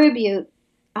contribute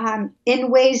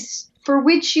in ways for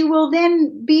which you will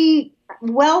then be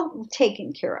well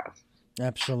taken care of.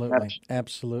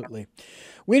 Absolutely.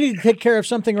 We need to take care of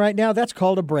something right now. That's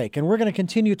called a break. And we're going to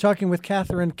continue talking with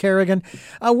Katherine Kerrigan.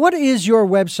 What is your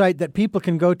website that people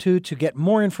can go to get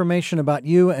more information about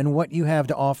you and what you have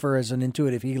to offer as an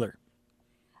intuitive healer?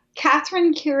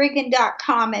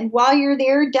 KatherineKerrigan.com. And while you're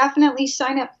there, definitely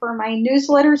sign up for my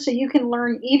newsletter so you can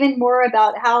learn even more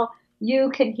about how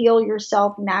you can heal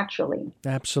yourself naturally.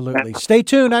 Absolutely. Stay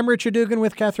tuned. I'm Richard Dugan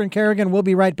with Katherine Kerrigan. We'll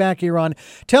be right back here on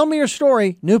Tell Me Your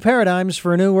Story, New Paradigms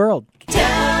for a New World.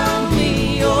 Tell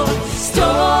me your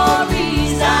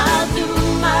stories. I'll do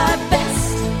my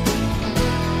best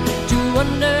to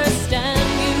understand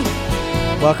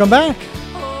you. Welcome back.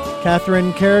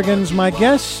 Katherine Kerrigan's my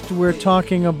guest. We're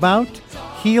talking about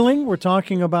healing. We're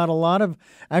talking about a lot of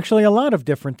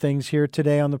different things here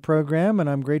today on the program, and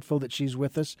I'm grateful that she's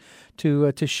with us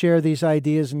to share these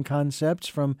ideas and concepts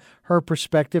from her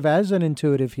perspective as an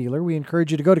intuitive healer. We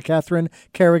encourage you to go to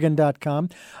KatherineKerrigan.com.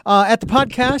 At the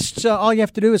podcasts, all you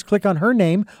have to do is click on her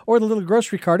name or the little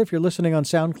grocery cart if you're listening on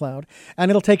SoundCloud,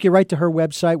 and it'll take you right to her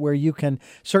website where you can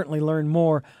certainly learn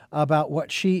more about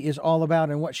what she is all about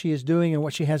and what she is doing and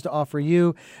what she has to offer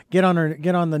you. Get on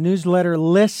the newsletter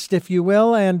list, if you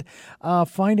will, and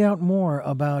find out more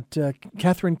about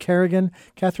Katherine Kerrigan,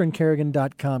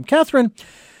 KatherineKerrigan.com. Katherine,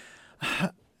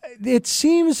 it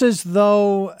seems as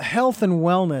though health and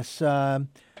wellness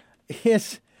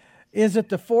is at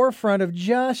the forefront of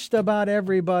just about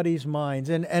everybody's minds.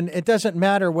 And it doesn't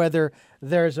matter whether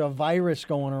there's a virus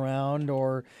going around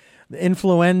or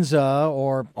influenza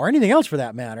or anything else for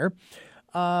that matter.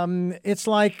 It's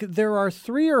like there are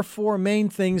 3 or 4 main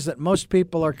things that most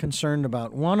people are concerned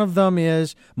about. One of them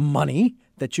is money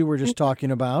that you were just talking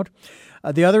about.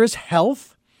 The other is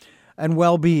health and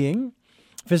well-being,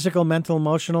 physical, mental,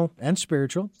 emotional, and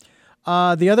spiritual.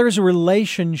 The other is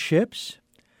relationships.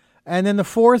 And then the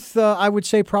fourth, I would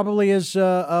say probably is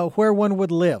where one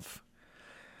would live.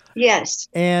 Yes.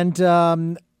 And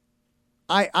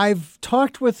I've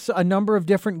talked with a number of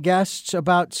different guests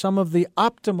about some of the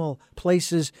optimal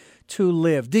places to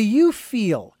live. Do you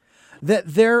feel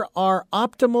that there are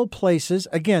optimal places,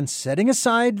 again, setting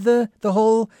aside the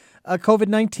whole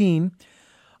COVID-19,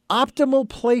 optimal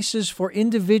places for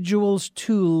individuals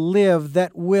to live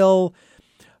that will,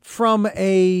 from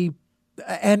an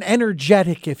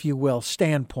energetic, if you will,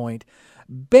 standpoint,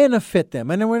 benefit them?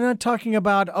 And we're not talking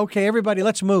about, okay, everybody,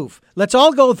 let's move. Let's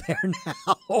all go there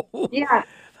now. Yeah,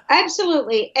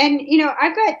 absolutely. And,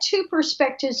 I've got two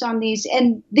perspectives on these,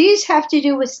 and these have to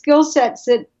do with skill sets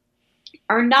that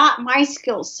are not my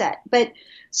skill set. But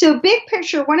so big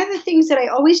picture, one of the things that I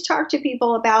always talk to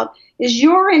people about is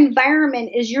your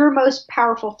environment is your most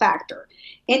powerful factor.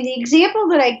 And the example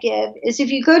that I give is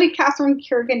if you go to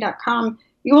KatherineKiergan.com,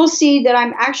 you will see that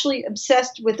I'm actually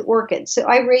obsessed with orchids. So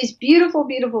I raise beautiful,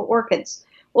 beautiful orchids.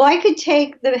 Well, I could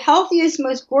take the healthiest,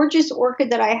 most gorgeous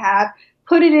orchid that I have,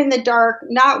 put it in the dark,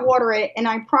 not water it, and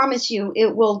I promise you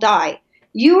it will die.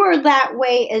 You are that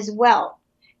way as well.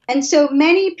 And so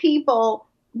many people,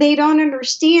 they don't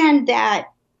understand that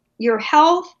your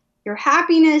health, your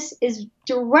happiness is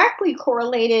directly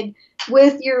correlated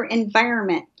with your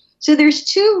environment. So there's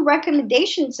two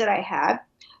recommendations that I have.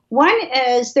 One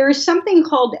is there's something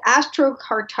called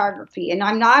astrocartography, and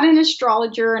I'm not an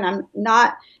astrologer and I'm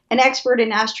not an expert in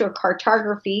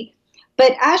astrocartography,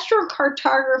 but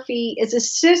astrocartography is a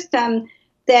system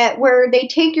that where they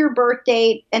take your birth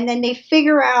date and then they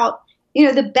figure out,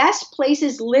 the best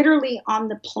places literally on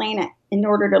the planet in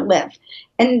order to live.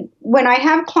 And when I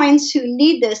have clients who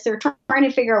need this, they're trying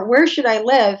to figure out where should I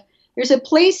live. There's a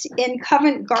place in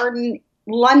Covent Garden,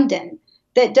 London,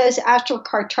 that does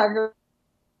astrocartography.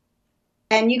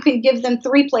 And you can give them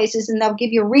 3 places and they'll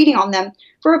give you a reading on them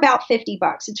for about $50.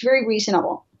 It's very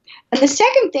reasonable. And the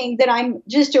second thing that I'm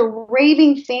just a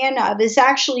raving fan of is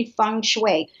actually feng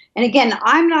shui. And again,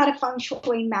 I'm not a feng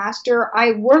shui master.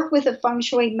 I work with a feng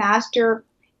shui master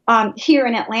here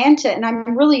in Atlanta, and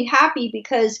I'm really happy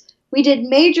because we did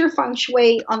major feng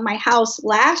shui on my house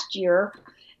last year.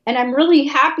 And I'm really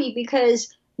happy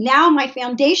because now my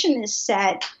foundation is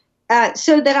set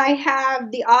so that I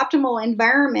have the optimal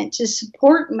environment to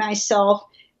support myself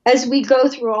as we go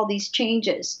through all these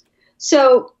changes.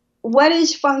 So what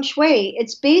is feng shui?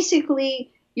 It's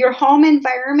basically your home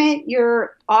environment,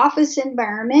 your office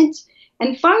environment.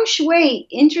 And feng shui,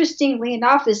 interestingly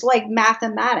enough, is like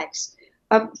mathematics.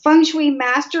 A feng shui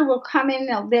master will come in,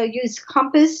 they'll use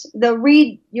compass, they'll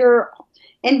read your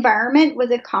environment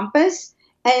with a compass.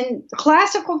 And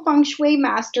classical feng shui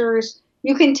masters,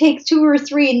 you can take 2 or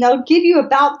 3 and they'll give you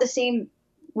about the same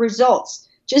results.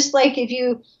 Just like if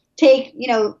you take,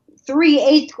 3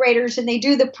 8th graders and they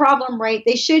do the problem right,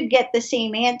 they should get the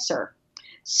same answer.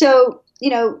 So,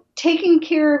 taking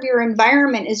care of your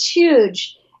environment is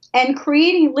huge, and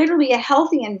creating literally a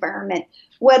healthy environment.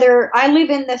 Whether I live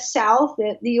in the South,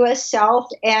 the U.S. South,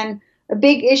 and a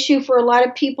big issue for a lot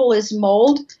of people is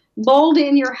mold. Mold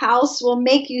in your house will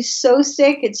make you so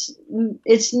sick,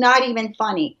 it's not even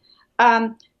funny.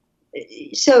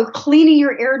 So cleaning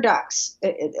your air ducts,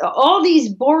 all these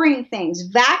boring things,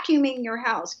 vacuuming your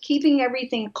house, keeping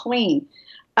everything clean,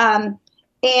 and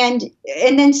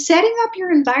then setting up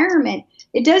your environment.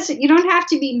 You don't have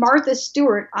to be Martha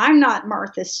Stewart. I'm not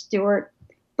Martha Stewart,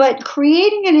 but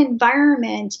creating an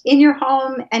environment in your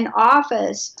home and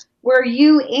office where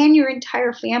you and your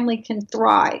entire family can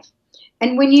thrive.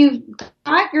 And when you've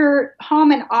got your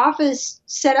home and office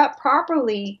set up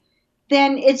properly,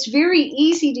 then it's very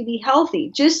easy to be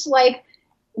healthy. Just like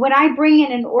when I bring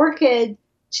in an orchid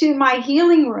to my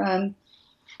healing room,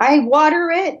 I water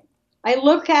it, I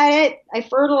look at it, I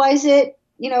fertilize it,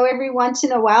 every once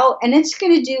in a while, and it's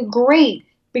going to do great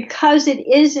because it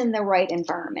is in the right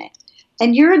environment.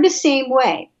 And you're the same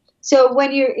way. So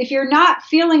if you're not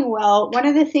feeling well, one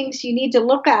of the things you need to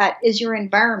look at is your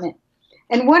environment.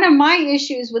 And one of my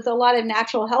issues with a lot of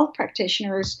natural health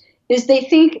practitioners is they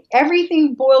think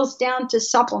everything boils down to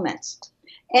supplements.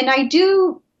 And I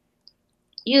do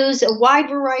use a wide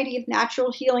variety of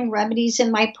natural healing remedies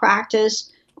in my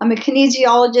practice. I'm a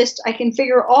kinesiologist. I can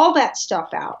figure all that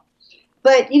stuff out.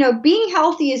 But, being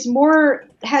healthy there's more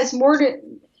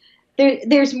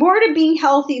to being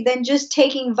healthy than just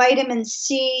taking vitamin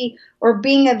C or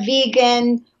being a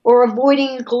vegan or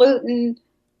avoiding gluten,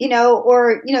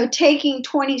 or taking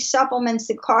 20 supplements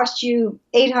that cost you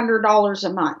 $800 a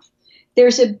month.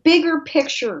 There's a bigger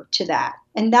picture to that.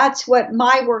 And that's what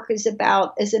my work is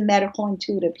about as a medical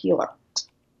intuitive healer.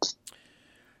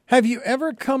 Have you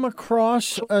ever come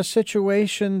across a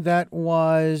situation that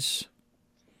was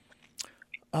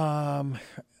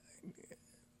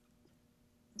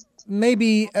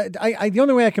maybe the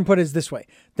only way I can put it is this way,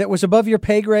 that was above your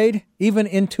pay grade, even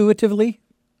intuitively?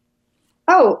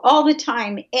 Oh, all the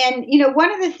time. And,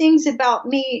 one of the things about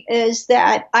me is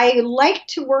that I like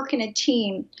to work in a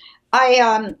team.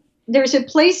 There's a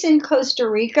place in Costa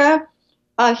Rica,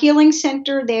 a healing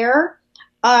center there,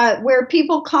 where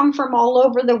people come from all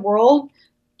over the world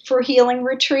for healing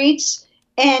retreats.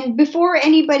 And before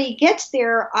anybody gets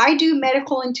there, I do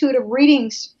medical intuitive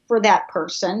readings for that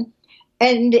person.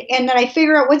 And then I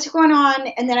figure out what's going on,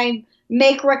 and then I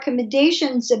make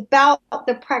recommendations about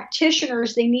the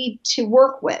practitioners they need to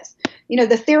work with,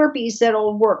 the therapies that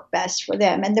will work best for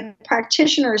them and the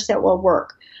practitioners that will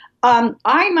work.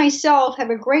 I myself have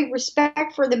a great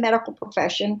respect for the medical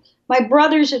profession. My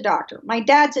brother's a doctor. My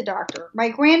dad's a doctor. My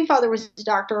grandfather was a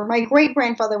doctor. My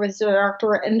great-grandfather was a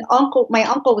doctor. And my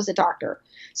uncle was a doctor.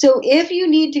 So if you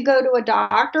need to go to a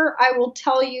doctor, I will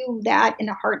tell you that in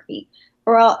a heartbeat.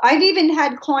 Or I've even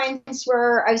had clients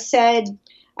where I've said,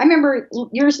 I remember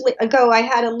years ago, I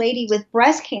had a lady with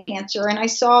breast cancer, and I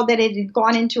saw that it had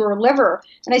gone into her liver.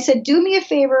 And I said, do me a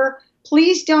favor,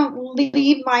 please don't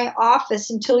leave my office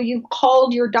until you've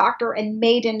called your doctor and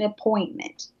made an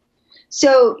appointment.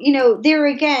 So, there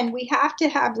again, we have to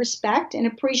have respect and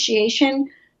appreciation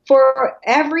for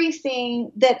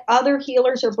everything that other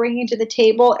healers are bringing to the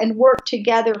table and work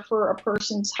together for a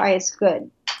person's highest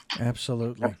good.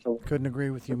 Absolutely. Couldn't agree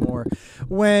with you more.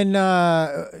 When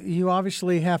you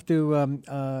obviously have to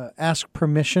ask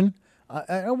permission,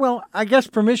 well, I guess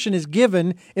permission is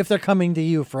given if they're coming to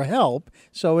you for help,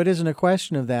 so it isn't a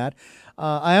question of that.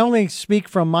 I only speak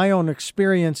from my own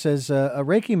experience as a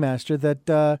Reiki master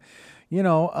that,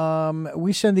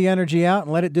 we send the energy out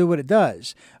and let it do what it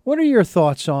does. What are your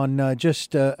thoughts on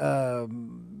just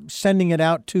sending it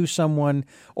out to someone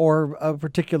or a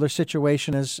particular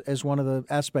situation as one of the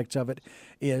aspects of it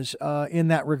is in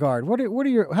that regard?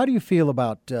 How do you feel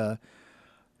about doing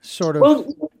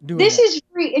this that? is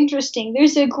very interesting.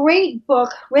 There's a great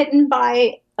book written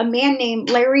by a man named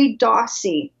Larry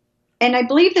Dossey, and I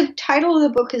believe the title of the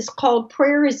book is called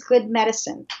Prayer is Good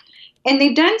Medicine. And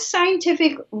they've done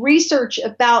scientific research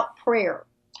about prayer.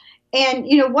 And,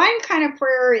 one kind of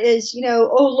prayer is,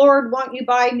 oh, Lord, won't you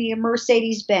buy me a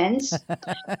Mercedes-Benz?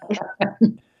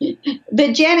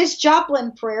 The Janis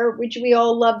Joplin prayer, which we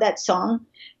all love that song,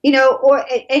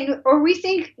 or we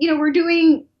think, we're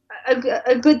doing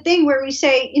a good thing where we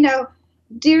say,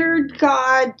 dear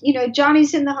God,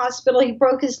 Johnny's in the hospital. He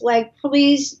broke his leg.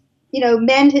 Please,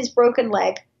 mend his broken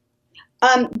leg.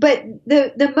 But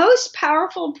the most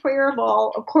powerful prayer of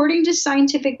all, according to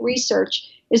scientific research,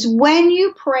 is when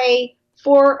you pray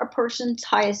for a person's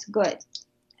highest good.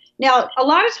 Now, a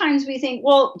lot of times we think,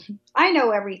 well, I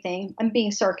know everything. I'm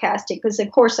being sarcastic because,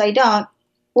 of course, I don't.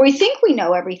 Or we think we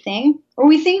know everything, or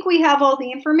we think we have all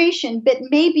the information, but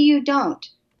maybe you don't.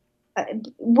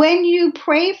 When you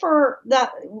pray for, the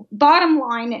bottom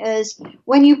line is,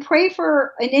 when you pray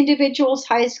for an individual's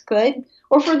highest good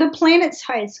or for the planet's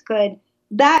highest good,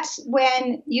 that's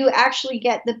when you actually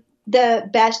get the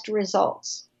best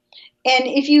results. And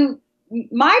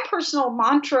my personal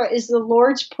mantra is the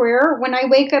Lord's Prayer. When I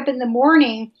wake up in the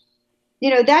morning,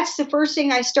 that's the first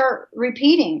thing I start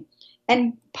repeating.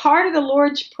 And part of the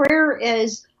Lord's Prayer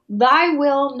is, thy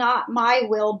will, not my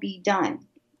will, be done.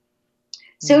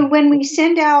 So when we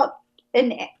send out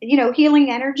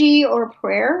healing energy or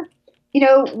prayer,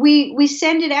 we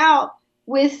send it out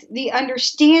with the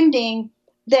understanding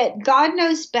that God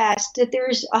knows best, that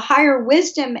there's a higher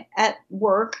wisdom at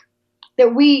work,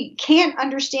 that we can't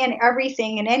understand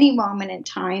everything in any moment in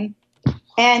time.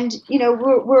 And,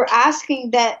 we're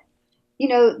asking that,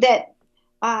 the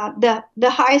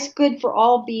highest good for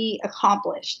all be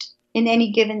accomplished in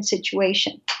any given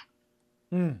situation.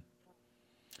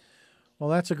 Well,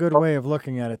 that's a good way of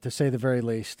looking at it, to say the very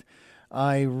least.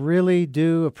 I really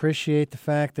do appreciate the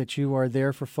fact that you are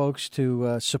there for folks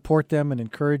to support them and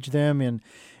encourage them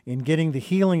in getting the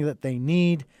healing that they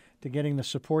need, to getting the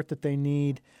support that they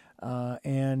need,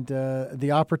 and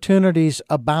the opportunities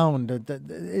abound.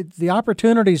 The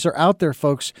opportunities are out there,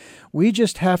 folks. We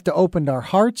just have to open our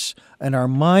hearts and our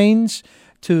minds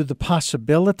to the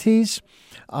possibilities,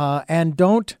 and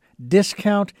don't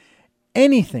discount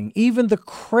anything. Even the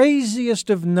craziest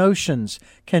of notions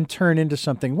can turn into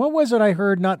something. What was it I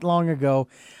heard not long ago?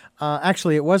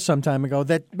 Actually, it was some time ago,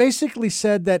 that basically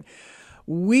said that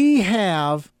we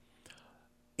have,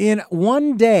 in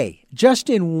one day, just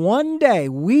in one day,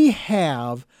 we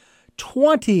have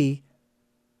 $20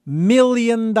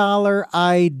 million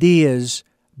ideas,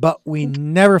 but we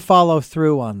never follow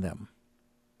through on them.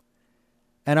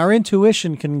 And our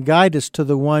intuition can guide us to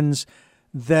the ones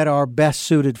that are best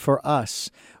suited for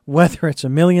us. whether it's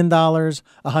 $1 million,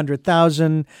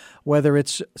 100,000, whether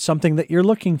it's something that you're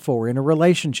looking for in a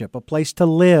relationship, a place to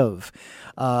live,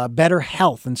 better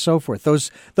health, and so forth.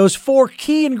 Those 4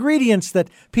 key ingredients that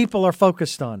people are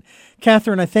focused on.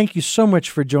 Catherine, I thank you so much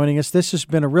for joining us. This has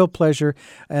been a real pleasure,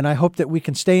 and I hope that we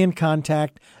can stay in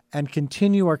contact and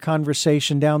continue our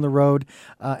conversation down the road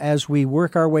as we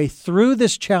work our way through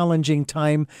this challenging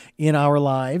time in our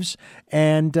lives.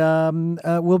 And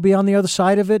we'll be on the other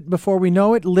side of it before we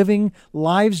know it, living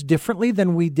lives differently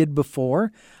than we did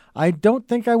before. I don't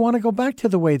think I want to go back to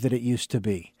the way that it used to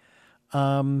be.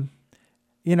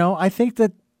 I think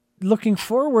that looking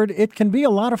forward, it can be a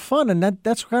lot of fun. And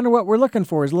that's kind of what we're looking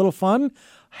for, is a little fun,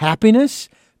 happiness,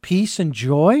 peace, and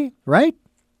joy, right?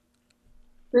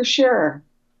 For sure.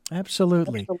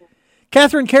 Absolutely.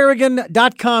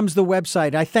 CatherineKerrigan.com is the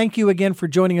website. I thank you again for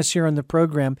joining us here on the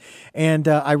program, and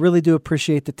I really do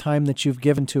appreciate the time that you've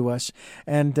given to us.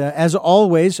 And as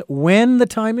always, when the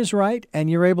time is right and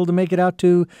you're able to make it out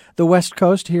to the West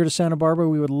Coast here to Santa Barbara,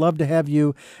 we would love to have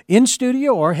you in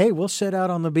studio, or hey, we'll sit out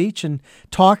on the beach and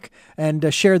talk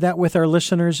and share that with our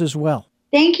listeners as well.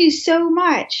 Thank you so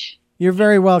much. You're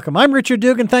very welcome. I'm Richard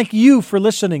Dugan. Thank you for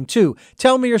listening to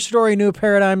Tell Me Your Story, New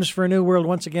Paradigms for a New World.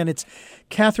 Once again, it's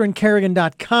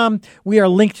CatherineKerrigan.com. We are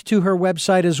linked to her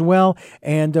website as well,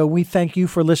 and we thank you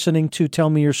for listening to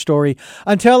Tell Me Your Story.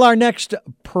 Until our next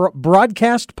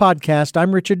broadcast podcast,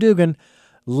 I'm Richard Dugan.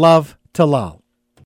 Love to Lal.